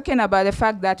 We are talking about the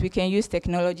fact that we can use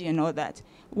technology and all that.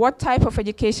 What type of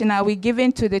education are we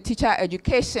giving to the teacher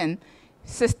education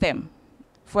system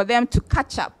for them to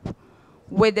catch up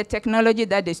with the technology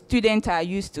that the students are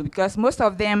used to? Because most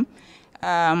of them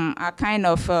are kind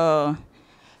of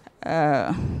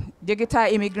digital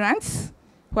immigrants,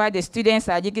 while the students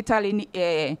are digital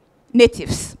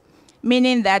natives,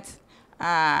 meaning that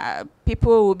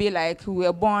people will be like who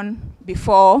were born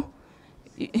before,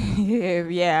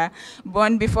 yeah,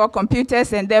 born before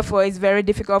computers, and therefore it's very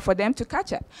difficult for them to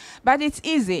catch up. But it's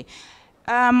easy.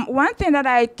 One thing that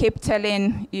I keep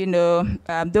telling,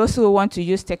 those who want to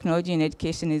use technology in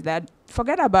education is that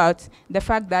forget about the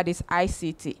fact that it's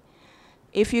ICT.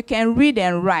 If you can read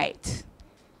and write,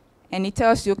 and it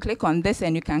tells you click on this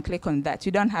and you can click on that,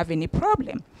 you don't have any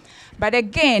problem. But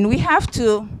again, we have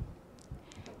to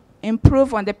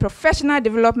improve on the professional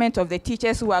development of the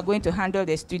teachers who are going to handle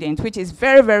the students, which is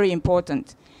very, very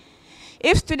important.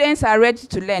 If students are ready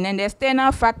to learn and the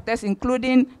external factors,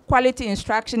 including quality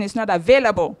instruction, is not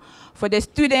available for the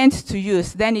students to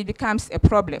use, then it becomes a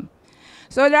problem.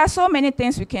 So there are so many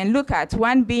things we can look at,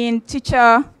 one being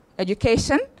teacher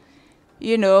education,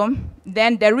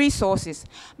 then the resources.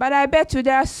 But I bet you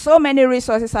there are so many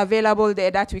resources available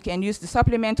there that we can use to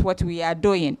supplement what we are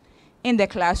doing in the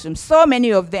classroom. So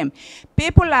many of them.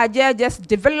 People are just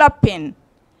developing,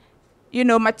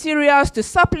 materials to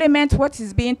supplement what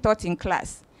is being taught in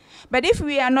class. But if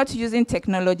we are not using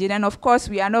technology, then of course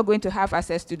we are not going to have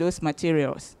access to those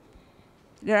materials.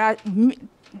 There are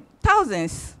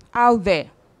thousands out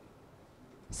there,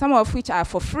 some of which are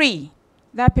for free,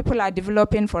 that people are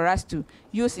developing for us to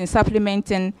use in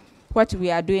supplementing what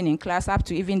we are doing in class up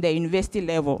to even the university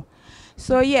level.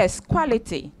 So yes,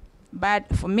 quality. But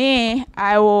for me,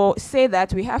 I will say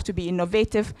that we have to be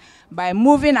innovative by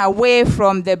moving away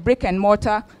from the brick and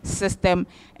mortar system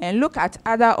and look at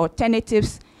other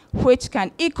alternatives which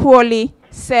can equally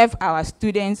serve our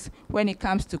students when it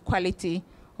comes to quality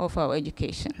of our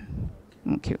education.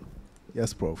 Thank you.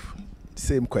 Yes, Prof.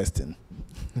 Same question.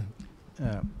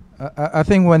 I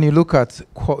think when you look at,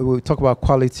 we talk about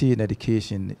quality in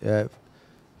education,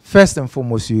 first and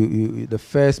foremost, the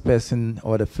first person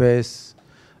or the first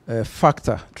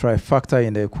trifactor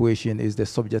in the equation is the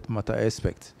subject matter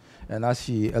aspect. And as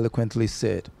she eloquently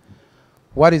said,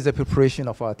 what is the preparation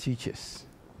of our teachers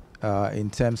in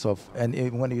terms of,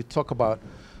 and when you talk about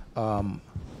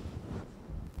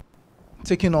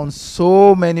taking on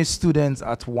so many students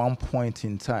at one point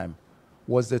in time,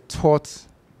 was the thought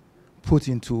put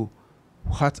into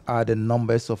what are the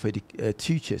numbers of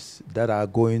teachers that are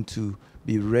going to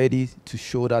be ready to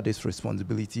shoulder this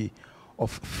responsibility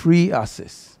of free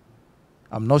access?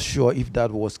 I'm not sure if that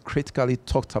was critically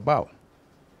talked about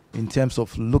in terms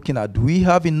of looking at, do we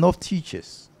have enough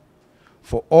teachers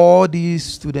for all these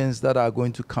students that are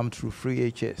going to come through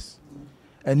free HS?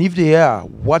 And if they are,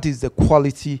 what is the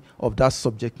quality of that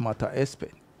subject matter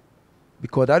aspect?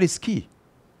 Because that is key.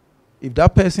 If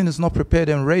that person is not prepared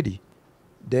and ready,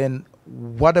 then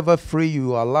whatever free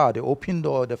you allow, the open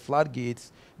door, the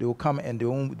floodgates, they will come and they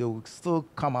will still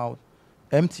come out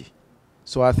empty.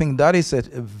 So I think that is a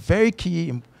very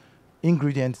key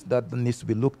ingredient that needs to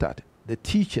be looked at, the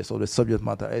teachers or the subject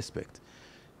matter aspect.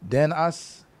 Then,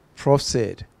 as Prof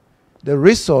said, the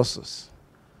resources.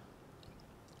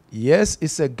 Yes,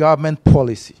 it's a government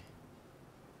policy.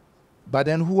 But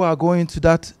then who are going to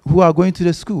that? Who are going to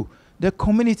the school? The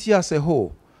community as a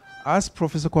whole. As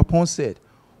Professor Kwapon said,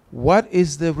 what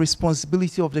is the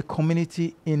responsibility of the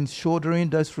community in shouldering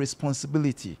this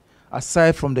responsibility,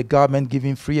 aside from the government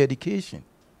giving free education?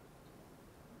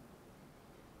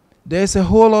 There's a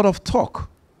whole lot of talk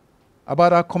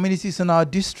about our communities in our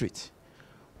district.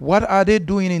 What are they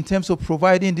doing in terms of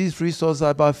providing these resources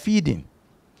about feeding?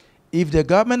 If the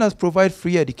government has provided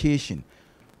free education,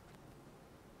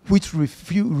 which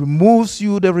removes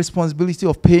you the responsibility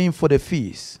of paying for the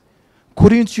fees,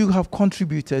 couldn't you have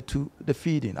contributed to the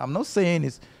feeding? I'm not saying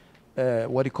it's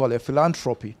what you call a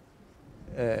philanthropy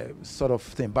sort of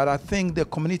thing, but I think the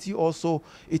community also,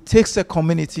 it takes a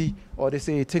community, or they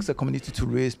say it takes a community to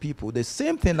raise people. The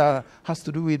same thing that has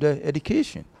to do with the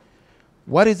education.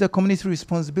 What is the community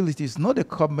responsibility? It's not the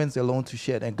government alone to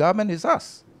share, and government is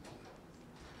us.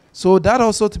 So that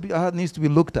also needs to be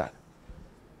looked at.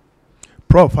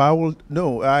 Prof, I will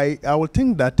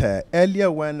think that earlier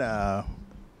when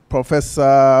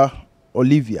Professor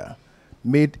Olivia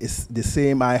made the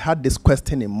same, I had this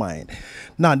question in mind.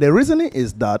 Now, the reasoning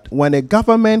is that when a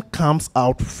government comes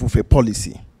out with a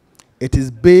policy, it is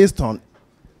based on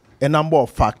a number of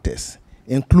factors,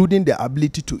 including the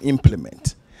ability to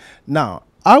implement. Now,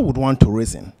 I would want to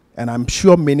reason, and I'm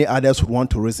sure many others would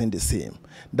want to reason the same,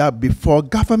 that before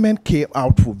government came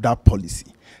out with that policy,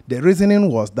 the reasoning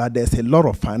was that there's a lot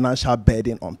of financial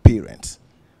burden on parents.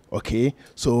 Okay,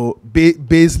 so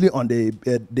basically on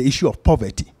the issue of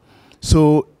poverty.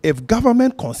 So if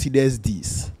government considers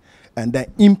this and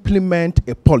then implement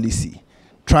a policy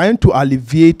trying to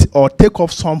alleviate or take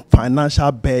off some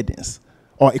financial burdens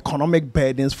or economic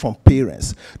burdens from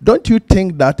parents, don't you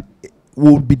think that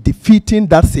we'll be defeating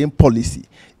that same policy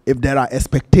if there are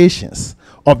expectations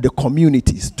of the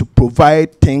communities to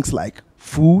provide things like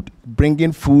food,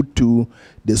 bringing food to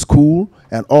the school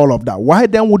and all of that, why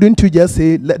then wouldn't you just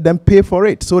say, let them pay for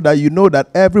it, so that you know that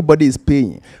everybody is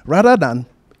paying, rather than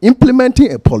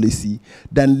implementing a policy,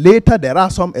 then later there are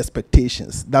some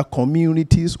expectations that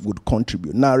communities would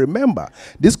contribute. Now remember,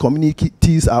 these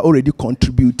communities are already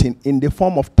contributing in the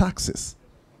form of taxes.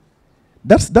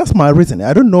 That's my reasoning.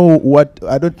 I don't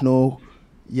know.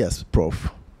 Yes, Prof.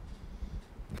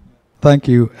 Thank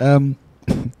you.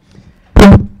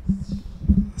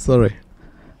 Sorry.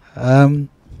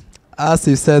 As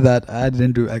you said that I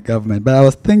didn't do a government, but I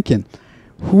was thinking,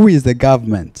 who is the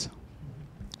government?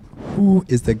 Who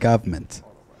is the government?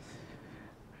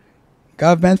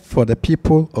 Government for the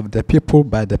people, of the people,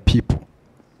 by the people.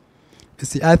 You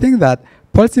see, I think that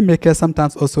policymakers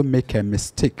sometimes also make a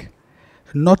mistake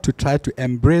not to try to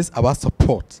embrace our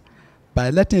support by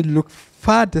letting it look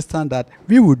far distant that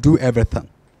we will do everything.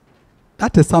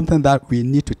 That is something that we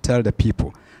need to tell the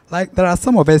people. Like, there are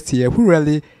some of us here who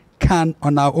really can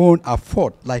on our own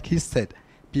afford, like he said,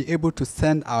 be able to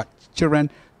send our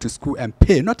children to school and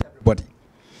pay, not everybody.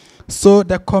 So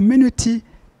the community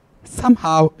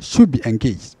somehow should be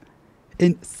engaged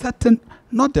in certain,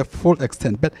 not the full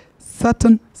extent, but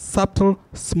certain subtle,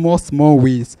 small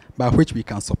ways by which we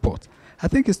can support. I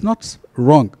think it's not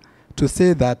wrong to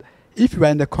say that if you are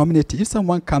in the community, if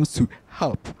someone comes to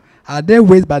help, are there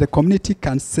ways by the community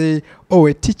can say, oh,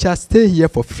 a teacher, stay here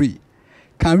for free?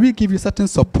 Can we give you certain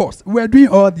support? We were doing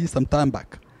all this some time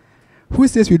back. Who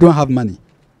says we don't have money?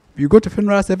 We go to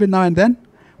funerals every now and then.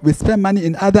 We spend money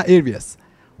in other areas.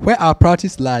 Where our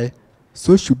priorities lie,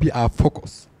 so should be our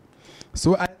focus.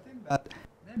 So I think that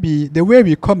maybe the way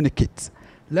we communicate,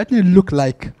 let it look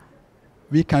like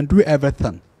we can do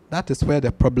everything. That is where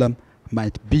the problem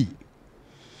might be.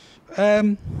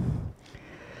 When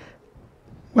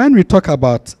we talk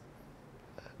about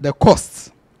the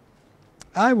costs,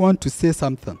 I want to say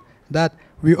something, that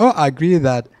we all agree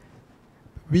that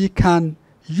we can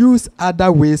use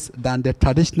other ways than the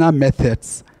traditional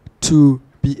methods to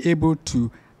be able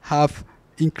to have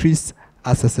increased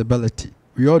accessibility.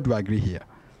 We all do agree here.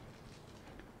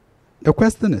 The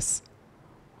question is,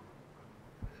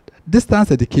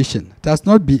 distance education it's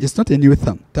not a new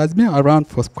thing. It has been around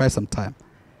for quite some time.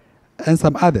 And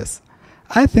some others.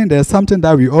 I think there's something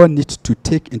that we all need to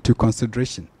take into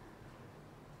consideration.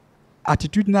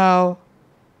 Attitudinal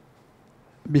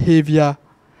behavior.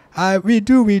 We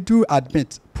do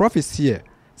admit, Prof is here.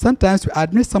 Sometimes we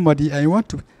admit somebody and you want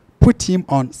to put him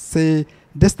on, say,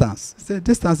 distance. Say,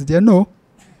 distance, there, no.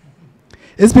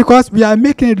 It's because we are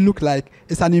making it look like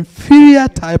it's an inferior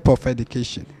type of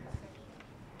education.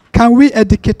 Can we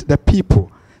educate the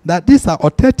people that these are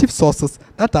alternative sources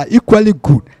that are equally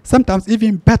good, sometimes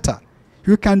even better?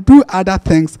 You can do other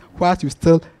things whilst you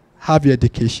still have your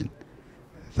education.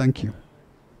 Thank you.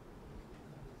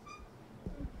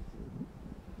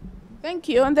 Thank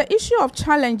you. On the issue of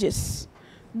challenges,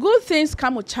 good things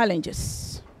come with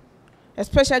challenges,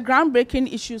 especially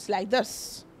groundbreaking issues like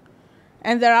this.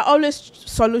 And there are always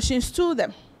solutions to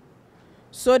them.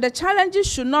 So the challenges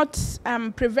should not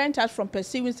prevent us from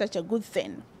pursuing such a good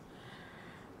thing.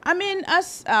 I mean,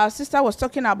 as our sister was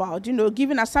talking about,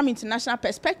 giving us some international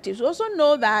perspectives, we also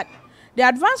know that the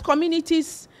advanced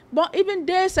communities, but even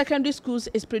their secondary schools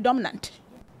is predominant.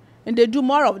 And they do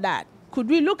more of that. Could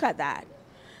we look at that?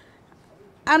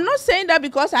 I'm not saying that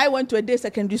because I went to a day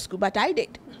secondary school, but I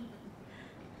did.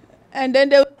 And then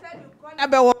they would tell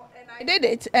you, and I did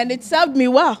it, and it served me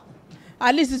well.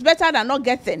 At least it's better than not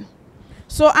getting.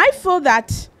 So I feel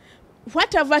that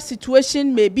whatever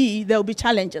situation may be, there will be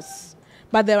challenges.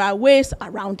 But there are ways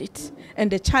around it.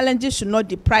 And the challenges should not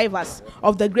deprive us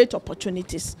of the great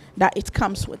opportunities that it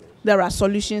comes with. There are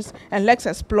solutions, and let's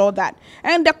explore that.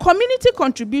 And the community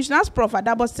contribution, as Prof.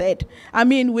 Adaboh said, I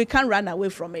mean, we can't run away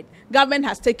from it. Government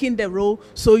has taken the role,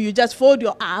 so you just fold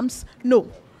your arms. No.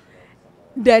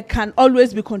 There can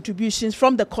always be contributions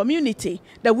from the community.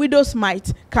 The widow's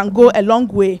mite can go a long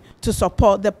way to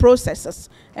support the processes,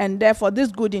 and therefore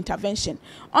this good intervention.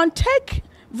 On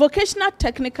vocational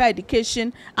technical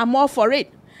education, I'm all for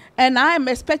it. And I am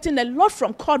expecting a lot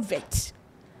from CODVET.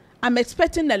 I'm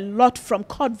expecting a lot from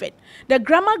CODVET. The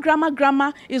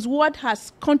grammar is what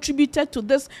has contributed to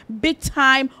this big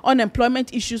time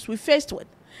unemployment issues we faced with.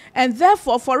 And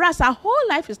therefore, for us, our whole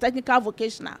life is technical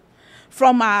vocational.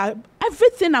 From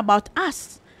everything about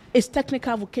us is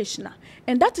technical vocational.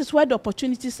 And that is where the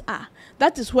opportunities are.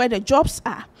 That is where the jobs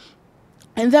are.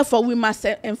 And therefore, we must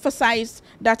emphasize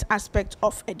that aspect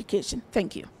of education.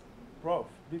 Thank you. Prof,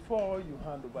 before you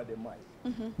hand over the mic,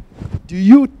 do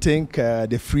you think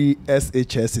the free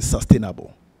SHS is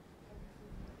sustainable?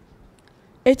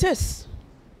 It is.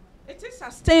 It is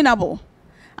sustainable.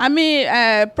 I mean,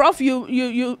 Prof,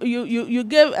 you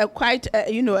gave a quite,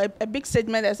 a big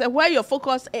statement that said where your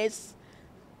focus is.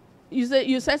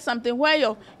 You said something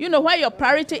where where your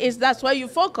priority is. That's where you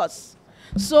focus.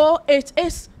 So it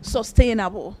is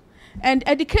sustainable, and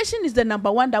education is the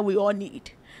number one that we all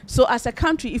need. So as a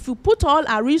country, if we put all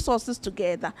our resources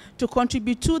together to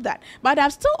contribute to that, but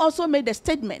I've still also made a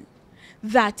statement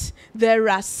that there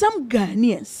are some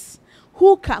Ghanaians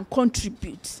who can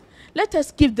contribute. Let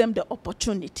us give them the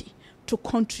opportunity to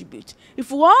contribute.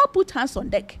 If we all put hands on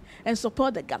deck and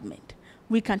support the government,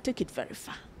 we can take it very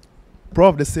far.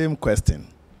 Prof, the same question.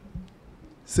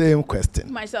 Same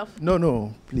question. Myself?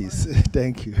 No, please.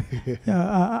 Thank you.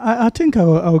 Yeah, I think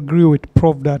I agree with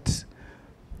Prof that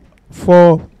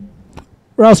for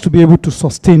us to be able to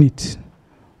sustain it,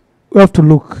 we have to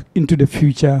look into the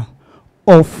future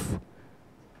of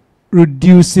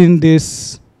reducing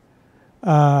this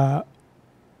type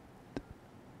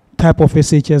of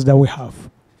SHS that we have.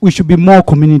 We should be more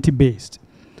community-based.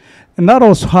 And that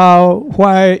was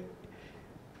why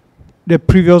the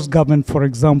previous government, for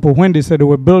example, when they said they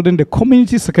were building the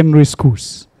community secondary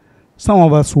schools, some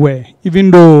of us were,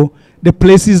 even though the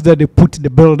places that they put the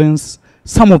buildings,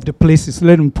 some of the places,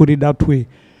 let me put it that way,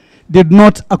 did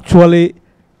not actually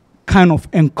kind of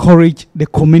encourage the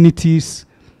communities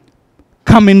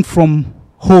coming from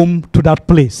home to that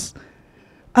place.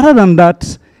 Other than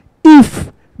that,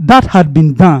 if that had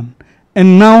been done,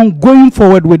 and now going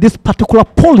forward with this particular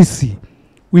policy,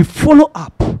 we follow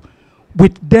up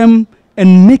with them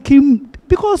and making,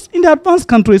 because in the advanced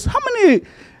countries, how many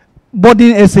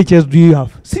boarding SHS do you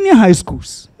have? Senior high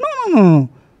schools? No.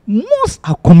 Most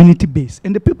are community-based,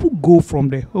 and the people go from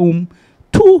the home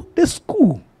to the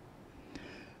school.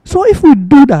 So if we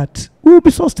do that, we will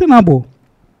be sustainable.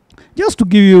 Just to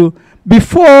give you,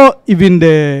 before even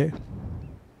the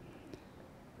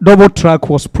double track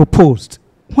was proposed,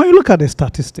 when you look at the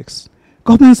statistics,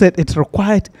 government said it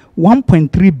required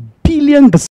 1.3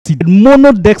 billion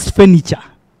monodex furniture.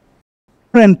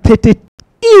 And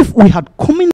if we had community